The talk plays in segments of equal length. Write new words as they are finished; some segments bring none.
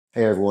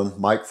Hey everyone,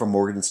 Mike from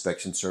Morgan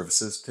Inspection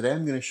Services. Today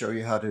I'm going to show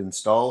you how to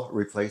install or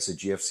replace a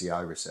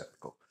GFCI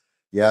receptacle.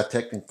 Yeah,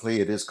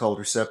 technically it is called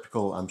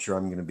receptacle. I'm sure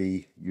I'm going to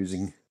be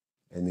using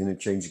and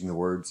interchanging the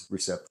words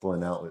receptacle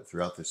and outlet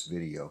throughout this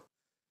video.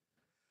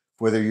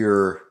 Whether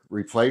you're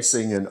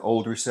replacing an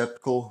old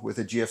receptacle with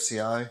a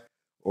GFCI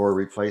or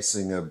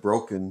replacing a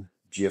broken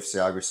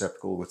GFCI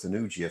receptacle with a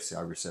new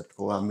GFCI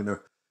receptacle, I'm going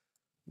to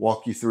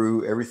walk you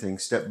through everything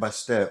step by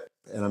step,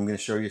 and I'm going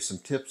to show you some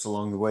tips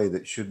along the way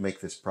that should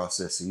make this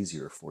process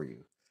easier for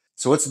you.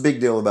 So what's the big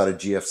deal about a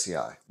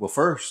GFCI? Well,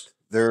 first,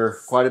 they're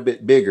quite a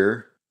bit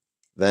bigger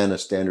than a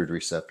standard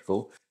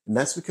receptacle, and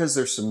that's because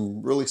there's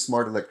some really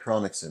smart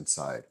electronics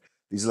inside.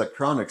 These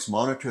electronics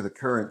monitor the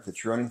current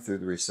that's running through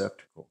the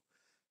receptacle.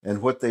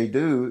 And what they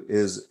do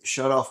is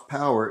shut off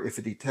power if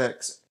it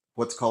detects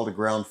what's called a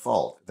ground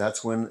fault.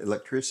 That's when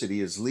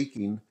electricity is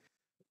leaking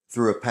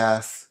through a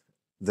path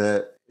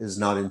that is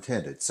not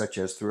intended, such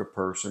as through a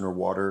person or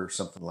water or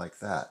something like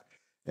that.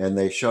 And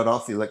they shut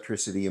off the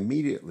electricity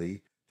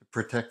immediately to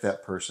protect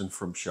that person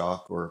from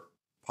shock or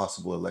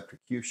possible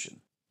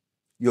electrocution.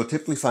 You'll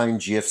typically find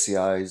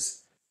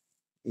GFCIs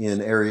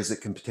in areas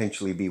that can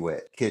potentially be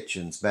wet: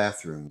 kitchens,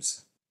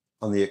 bathrooms,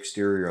 on the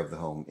exterior of the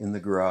home, in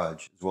the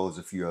garage, as well as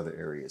a few other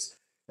areas.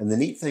 And the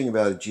neat thing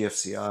about a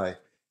GFCI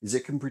is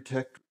it can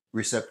protect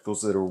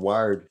receptacles that are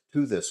wired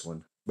to this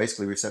one,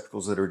 basically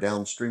receptacles that are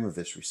downstream of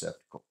this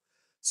receptacle.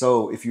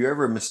 So if you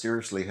ever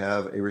mysteriously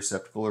have a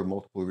receptacle or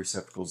multiple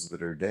receptacles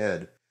that are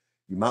dead,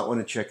 you might want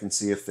to check and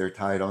see if they're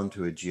tied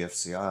onto a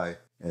GFCI,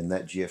 and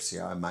that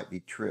GFCI might be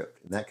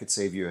tripped. And that could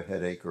save you a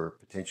headache or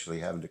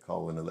potentially having to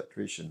call an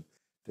electrician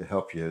to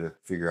help you to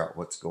figure out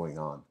what's going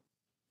on.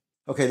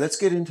 Okay, let's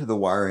get into the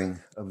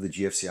wiring of the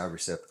GFCI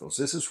receptacles.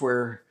 This is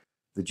where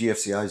the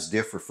GFCIs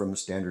differ from a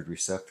standard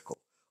receptacle.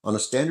 On a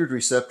standard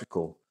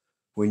receptacle,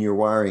 when you're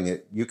wiring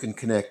it, you can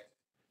connect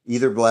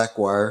either black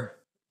wire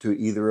to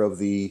either of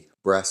the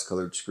brass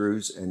colored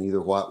screws and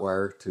either white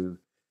wire to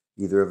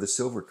either of the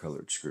silver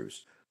colored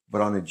screws. But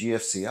on a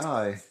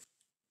GFCI,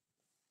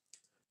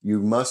 you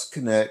must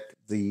connect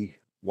the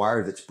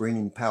wire that's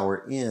bringing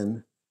power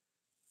in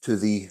to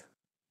the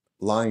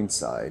line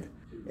side,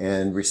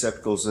 and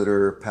receptacles that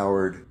are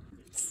powered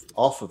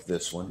off of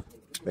this one,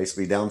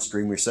 basically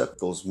downstream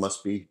receptacles,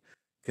 must be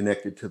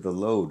connected to the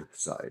load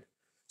side.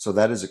 So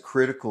that is a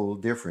critical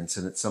difference,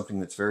 and it's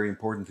something that's very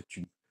important that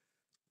you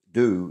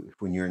do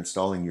when you're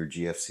installing your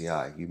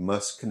GFCI. You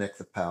must connect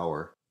the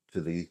power to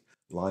the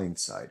line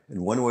side.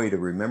 And one way to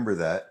remember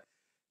that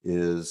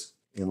is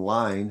in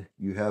line,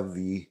 you have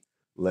the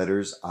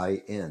letters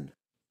IN,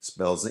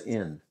 spells the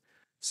in.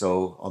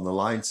 So on the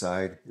line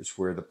side is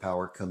where the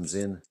power comes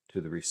in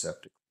to the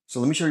receptacle. So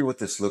let me show you what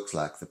this looks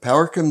like. The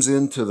power comes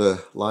into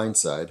the line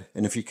side,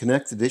 and if you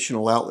connect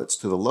additional outlets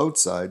to the load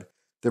side,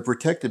 they're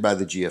protected by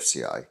the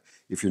GFCI.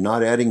 If you're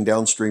not adding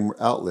downstream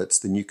outlets,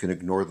 then you can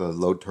ignore the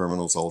load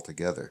terminals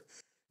altogether.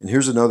 And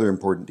here's another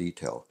important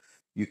detail.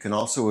 You can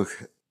also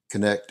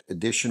connect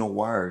additional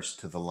wires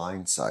to the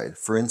line side.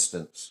 For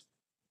instance,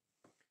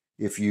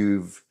 if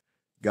you've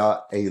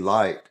got a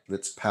light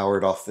that's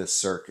powered off this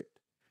circuit,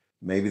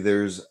 maybe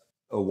there's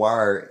a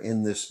wire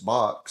in this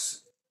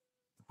box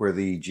where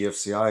the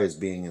GFCI is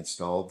being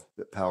installed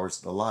that powers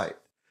the light.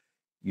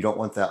 You don't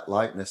want that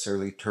light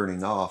necessarily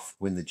turning off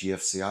when the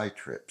GFCI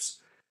trips.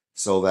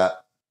 So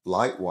that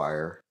light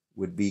wire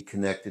would be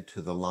connected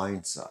to the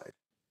line side.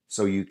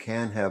 So you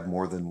can have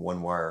more than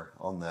one wire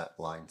on that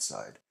line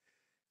side.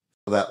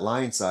 So that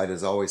line side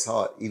is always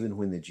hot even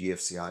when the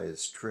GFCI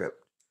is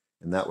tripped.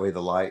 And that way the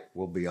light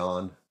will be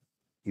on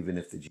even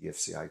if the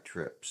GFCI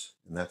trips.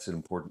 And that's an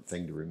important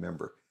thing to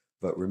remember.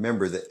 But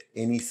remember that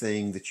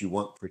anything that you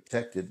want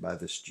protected by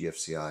this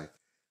GFCI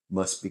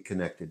must be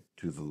connected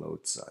to the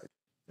load side.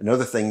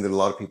 Another thing that a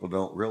lot of people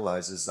don't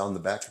realize is on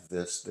the back of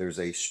this, there's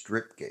a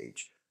strip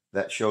gauge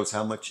that shows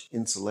how much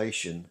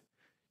insulation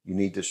you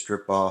need to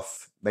strip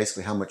off,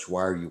 basically how much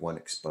wire you want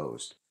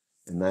exposed.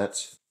 And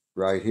that's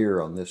right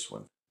here on this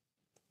one.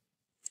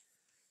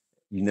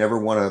 You never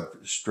want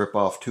to strip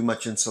off too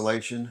much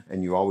insulation,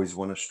 and you always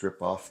want to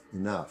strip off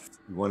enough.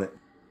 You want it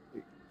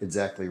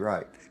exactly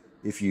right.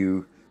 If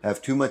you have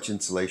too much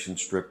insulation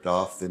stripped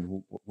off,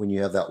 then when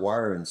you have that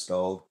wire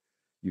installed,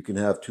 you can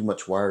have too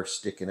much wire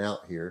sticking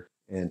out here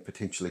and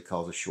potentially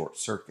cause a short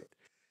circuit.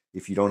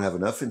 If you don't have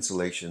enough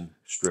insulation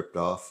stripped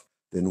off,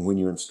 then when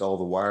you install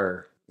the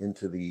wire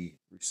into the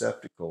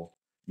receptacle,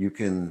 you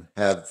can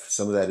have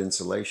some of that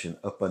insulation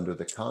up under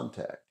the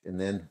contact, and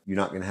then you're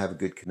not going to have a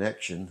good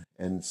connection.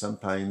 And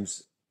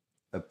sometimes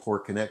a poor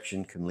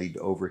connection can lead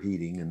to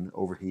overheating, and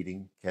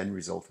overheating can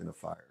result in a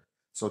fire.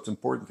 So it's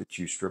important that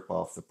you strip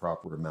off the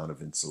proper amount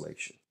of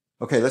insulation.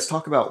 Okay, let's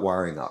talk about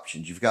wiring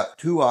options. You've got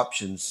two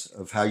options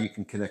of how you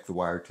can connect the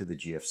wire to the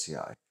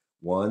GFCI.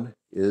 One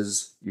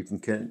is you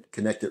can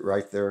connect it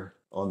right there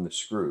on the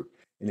screw.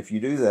 And if you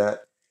do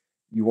that,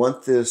 you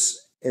want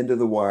this end of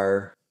the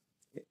wire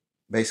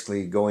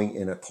basically going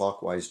in a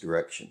clockwise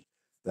direction.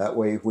 That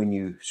way, when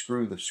you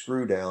screw the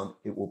screw down,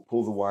 it will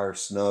pull the wire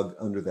snug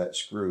under that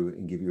screw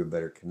and give you a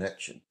better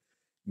connection.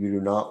 You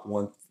do not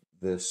want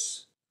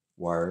this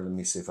wire. Let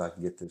me see if I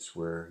can get this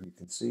where you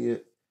can see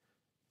it.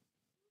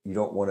 You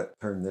don't want it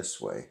turned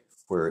this way,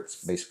 where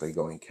it's basically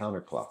going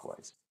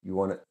counterclockwise. You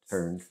want it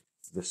turned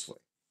this way.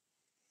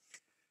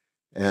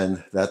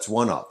 And that's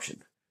one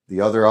option.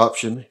 The other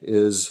option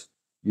is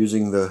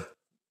using the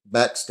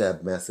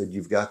backstab method.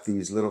 You've got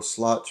these little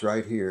slots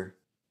right here.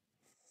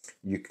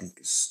 You can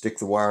stick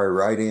the wire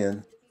right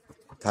in,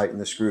 tighten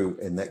the screw,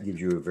 and that gives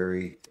you a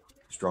very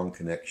strong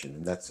connection.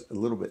 And that's a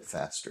little bit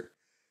faster.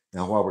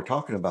 Now, while we're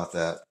talking about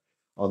that,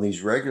 on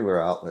these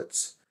regular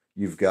outlets,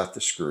 you've got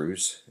the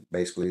screws,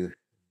 basically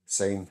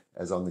same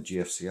as on the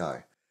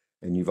GFCI.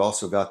 And you've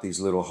also got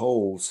these little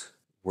holes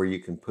where you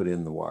can put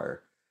in the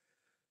wire.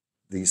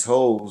 These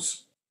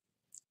holes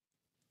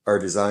are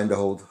designed to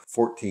hold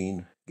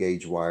 14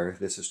 gauge wire.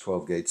 This is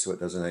 12 gauge, so it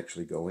doesn't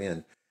actually go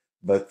in.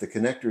 But the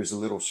connector is a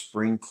little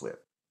spring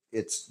clip.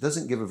 It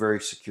doesn't give a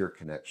very secure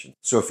connection.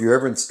 So if you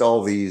ever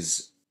install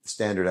these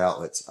standard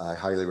outlets, I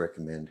highly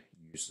recommend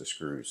use the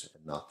screws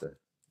and not the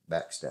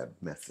backstab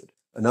method.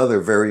 Another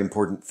very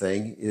important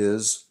thing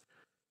is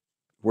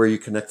where you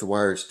connect the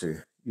wires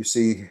to. You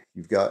see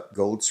you've got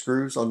gold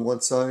screws on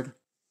one side,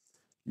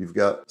 you've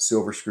got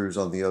silver screws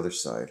on the other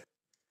side.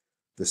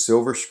 The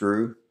silver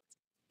screw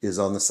is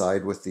on the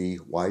side with the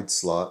wide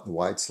slot. The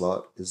wide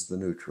slot is the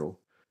neutral,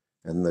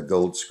 and the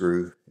gold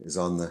screw is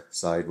on the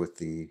side with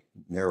the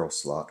narrow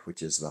slot,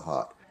 which is the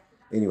hot.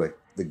 Anyway,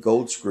 the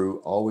gold screw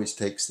always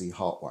takes the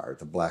hot wire,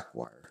 the black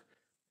wire,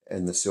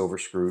 and the silver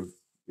screw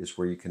is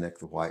where you connect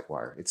the white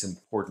wire. It's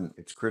important,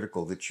 it's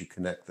critical that you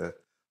connect the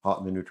hot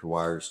and the neutral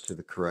wires to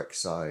the correct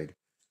side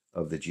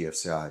of the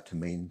GFCI to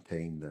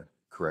maintain the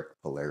correct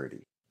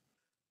polarity.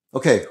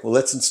 Okay, well,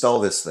 let's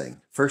install this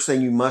thing. First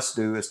thing you must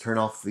do is turn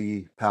off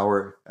the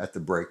power at the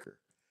breaker.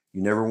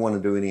 You never want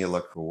to do any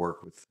electrical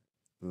work with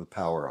the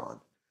power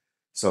on.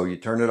 So you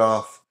turn it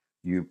off,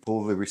 you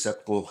pull the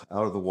receptacle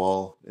out of the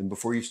wall, and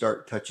before you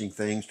start touching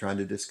things, trying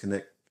to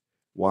disconnect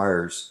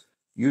wires,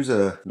 use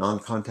a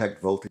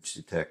non-contact voltage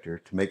detector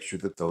to make sure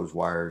that those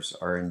wires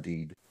are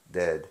indeed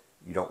dead.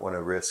 You don't want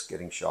to risk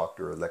getting shocked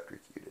or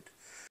electrocuted.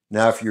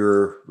 Now, if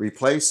you're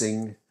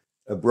replacing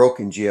a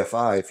broken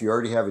GFI, if you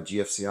already have a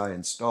GFCI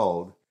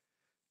installed,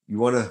 you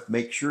want to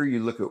make sure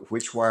you look at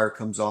which wire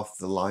comes off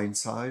the line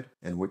side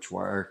and which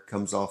wire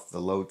comes off the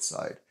load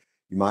side.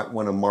 You might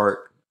want to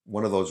mark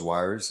one of those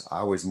wires. I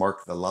always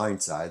mark the line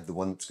side, the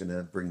one that's going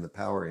to bring the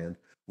power in,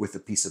 with a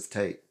piece of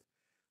tape.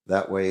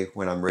 That way,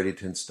 when I'm ready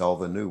to install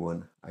the new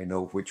one, I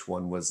know which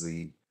one was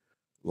the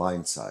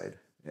line side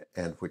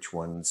and which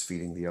one's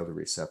feeding the other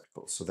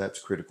receptacle. So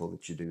that's critical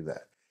that you do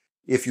that.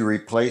 If you're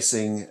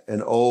replacing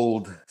an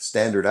old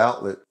standard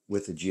outlet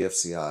with a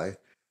GFCI,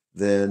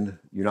 then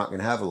you're not going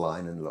to have a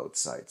line and load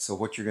side. So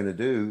what you're going to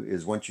do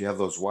is, once you have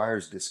those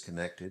wires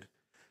disconnected,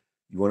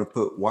 you want to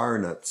put wire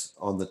nuts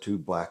on the two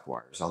black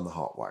wires, on the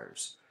hot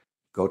wires.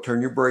 Go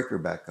turn your breaker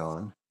back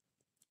on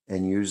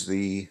and use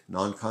the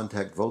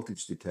non-contact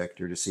voltage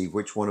detector to see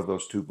which one of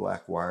those two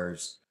black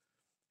wires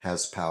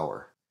has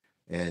power.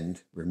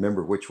 And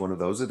remember which one of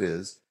those it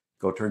is.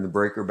 Go turn the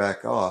breaker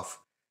back off.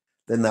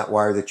 Then that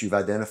wire that you've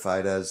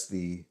identified as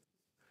the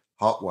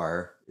hot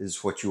wire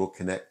is what you will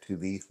connect to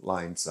the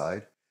line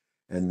side,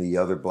 and the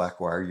other black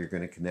wire you're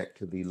going to connect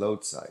to the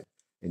load side.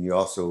 And you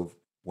also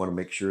want to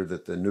make sure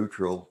that the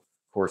neutral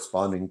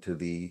corresponding to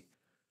the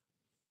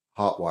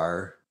hot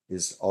wire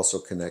is also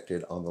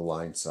connected on the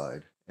line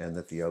side, and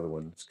that the other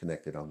one is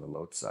connected on the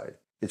load side.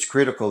 It's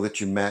critical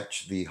that you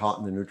match the hot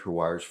and the neutral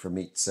wires from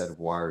each set of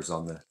wires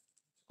on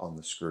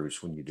the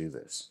screws when you do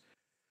this.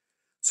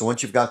 So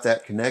once you've got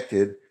that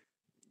connected,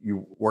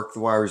 you work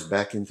the wires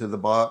back into the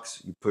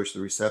box, you push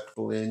the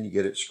receptacle in, you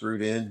get it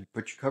screwed in, you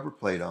put your cover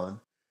plate on,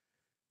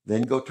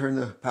 then go turn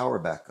the power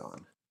back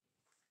on.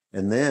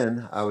 And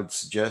then I would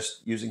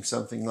suggest using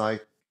something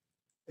like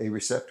a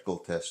receptacle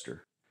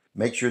tester.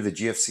 Make sure the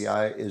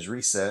GFCI is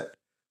reset,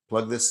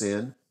 plug this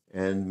in,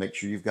 and make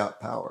sure you've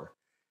got power.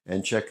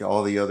 And check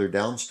all the other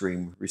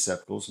downstream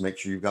receptacles, make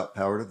sure you've got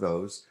power to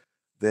those.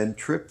 Then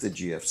trip the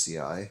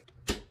GFCI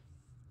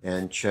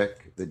and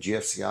check the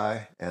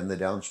GFCI and the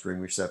downstream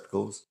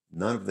receptacles.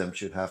 None of them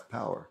should have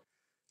power.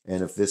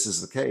 And if this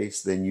is the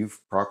case, then you've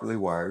properly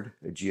wired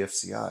a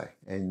GFCI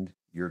and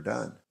you're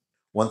done.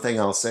 One thing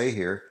I'll say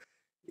here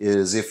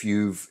is, if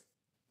you've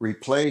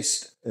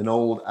replaced an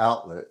old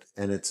outlet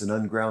and it's an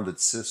ungrounded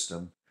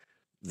system,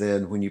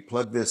 then when you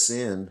plug this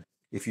in,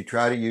 if you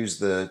try to use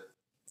the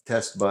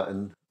test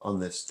button on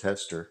this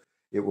tester,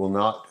 it will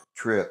not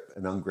trip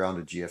an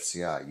ungrounded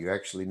GFCI. You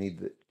actually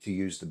need to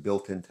use the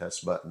built-in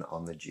test button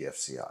on the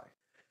GFCI.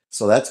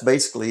 So that's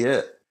basically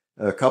it.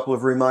 A couple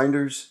of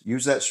reminders: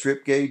 use that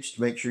strip gauge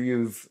to make sure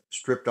you've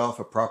stripped off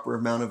a proper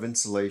amount of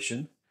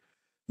insulation.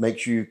 Make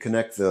sure you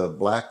connect the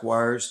black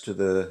wires to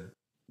the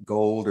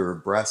gold or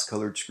brass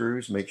colored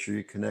screws. Make sure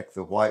you connect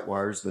the white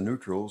wires, the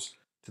neutrals,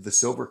 to the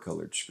silver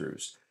colored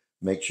screws.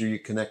 Make sure you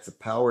connect the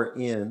power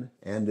in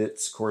and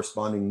its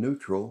corresponding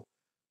neutral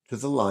to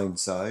the line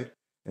side,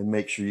 and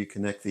make sure you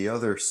connect the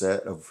other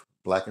set of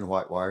black and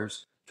white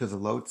wires to the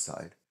load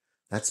side.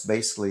 That's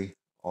basically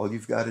all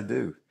you've got to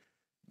do.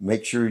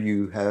 Make sure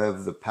you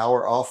have the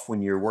power off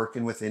when you're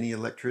working with any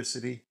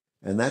electricity.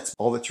 And that's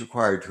all that's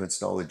required to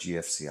install a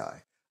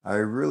GFCI. I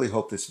really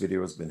hope this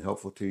video has been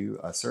helpful to you.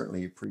 I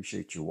certainly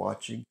appreciate you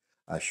watching.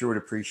 I sure would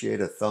appreciate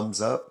a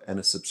thumbs up and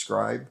a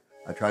subscribe.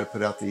 I try to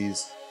put out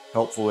these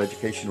helpful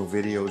educational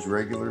videos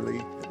regularly,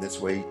 and this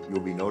way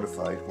you'll be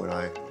notified when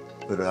I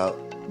put out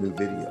new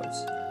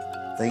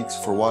videos. Thanks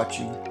for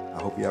watching.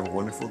 I hope you have a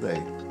wonderful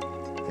day.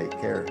 Take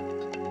care.